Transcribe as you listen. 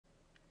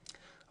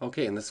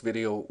Okay, in this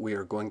video we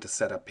are going to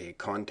set up a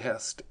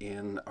contest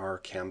in our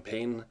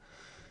campaign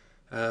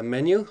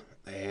menu,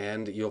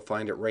 and you'll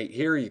find it right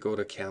here. You go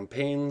to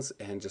campaigns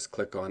and just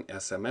click on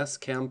SMS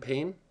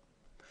campaign,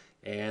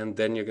 and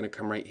then you're going to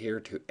come right here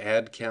to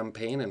add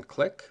campaign and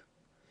click.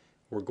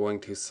 We're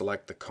going to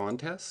select the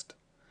contest,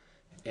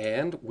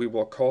 and we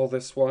will call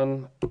this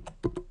one,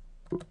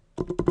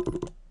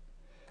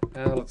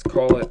 let's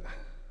call it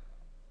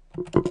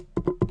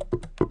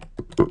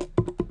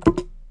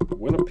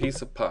Win a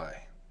Piece of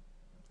Pie.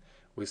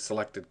 We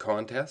selected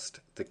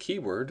contest. The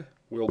keyword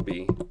will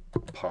be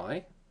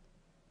pie.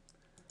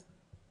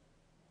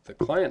 The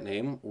client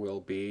name will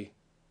be,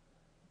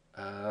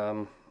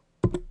 let's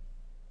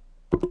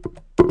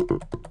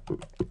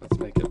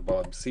make it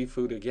Bob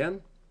Seafood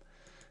again.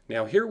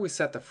 Now here we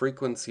set the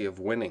frequency of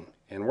winning,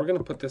 and we're going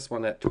to put this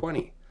one at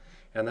 20.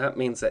 And that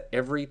means that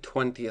every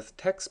 20th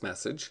text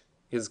message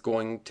is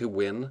going to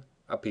win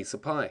a piece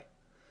of pie.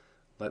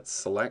 Let's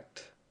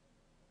select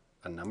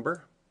a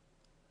number.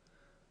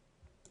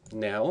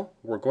 Now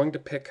we're going to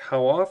pick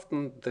how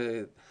often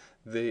the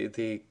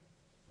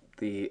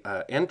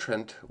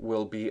entrant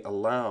will be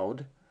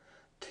allowed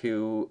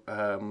to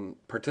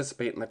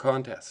participate in the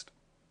contest.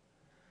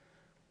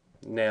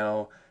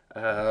 Now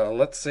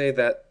let's say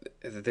that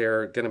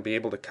they're going to be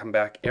able to come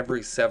back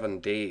every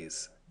 7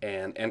 days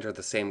and enter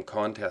the same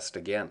contest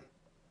again.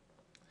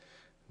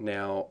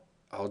 Now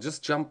I'll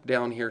just jump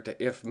down here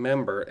to if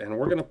member, and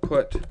we're going to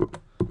put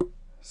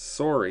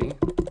sorry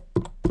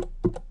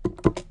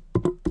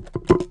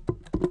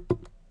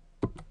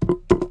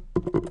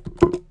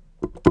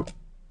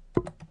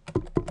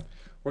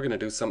we're going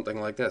to do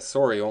something like this.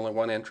 Sorry, only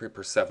one entry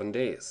per 7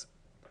 days.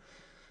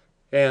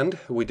 And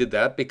we did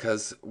that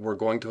because we're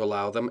going to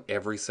allow them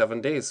every 7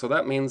 days. So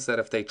that means that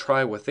if they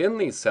try within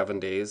these 7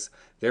 days,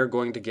 they're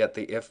going to get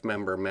the if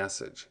member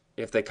message.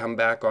 If they come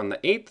back on the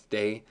 8th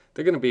day,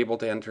 they're going to be able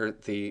to enter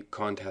the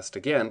contest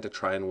again to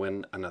try and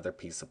win another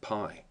piece of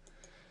pie.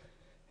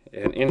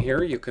 And in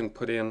here you can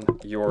put in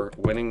your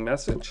winning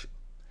message.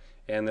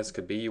 And this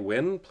could be, you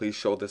win, please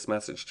show this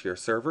message to your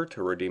server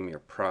to redeem your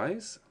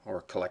prize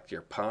or collect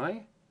your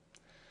pie.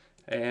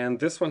 And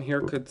this one here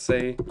could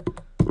say,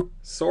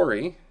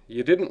 sorry,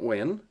 you didn't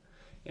win.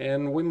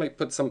 And we might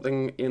put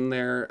something in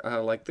there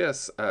like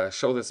this,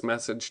 show this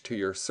message to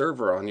your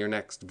server on your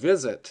next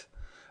visit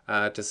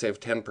to save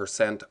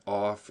 10%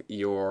 off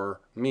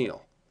your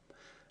meal.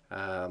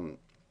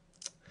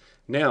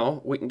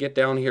 Now we can get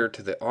down here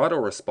to the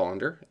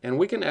autoresponder, and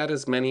we can add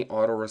as many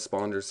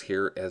autoresponders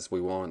here as we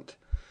want.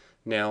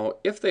 Now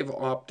if they've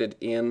opted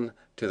in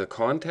to the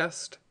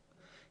contest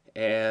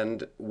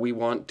and we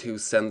want to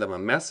send them a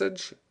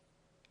message,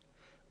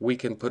 we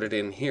can put it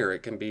in here.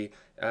 It can be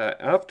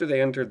after they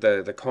entered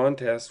the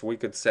contest, we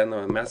could send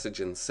them a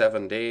message in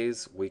 7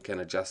 days. We can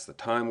adjust the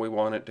time we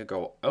want it to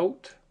go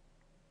out.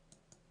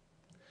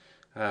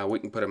 We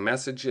can put a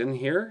message in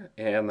here,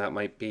 and that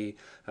might be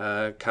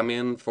come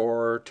in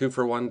for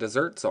 2-for-1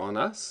 desserts on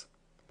us.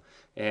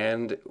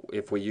 And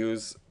if we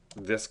use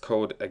this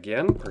code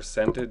again,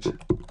 percentage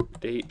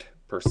date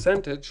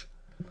percentage,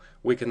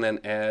 we can then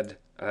add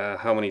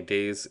how many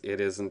days it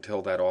is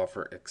until that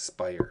offer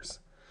expires.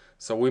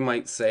 So we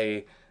might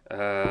say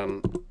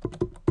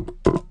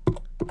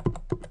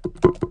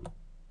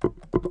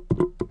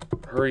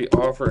hurry,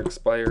 offer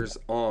expires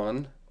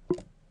on,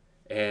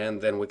 and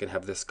then we can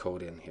have this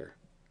code in here.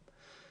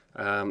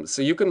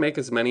 So you can make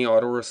as many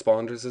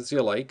autoresponders as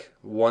you like.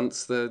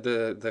 Once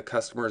the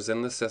customer is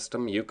in the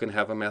system, you can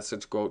have a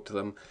message go out to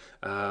them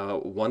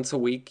once a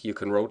week. You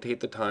can rotate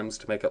the times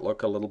to make it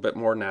look a little bit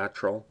more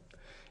natural,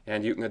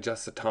 and you can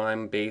adjust the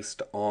time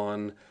based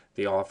on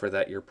the offer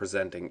that you're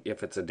presenting.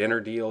 If it's a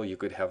dinner deal, you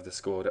could have this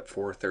go out at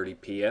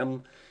 4:30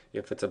 p.m.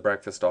 If it's a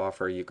breakfast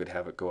offer, you could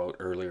have it go out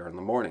earlier in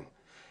the morning.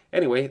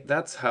 Anyway,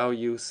 that's how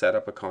you set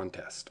up a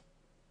contest.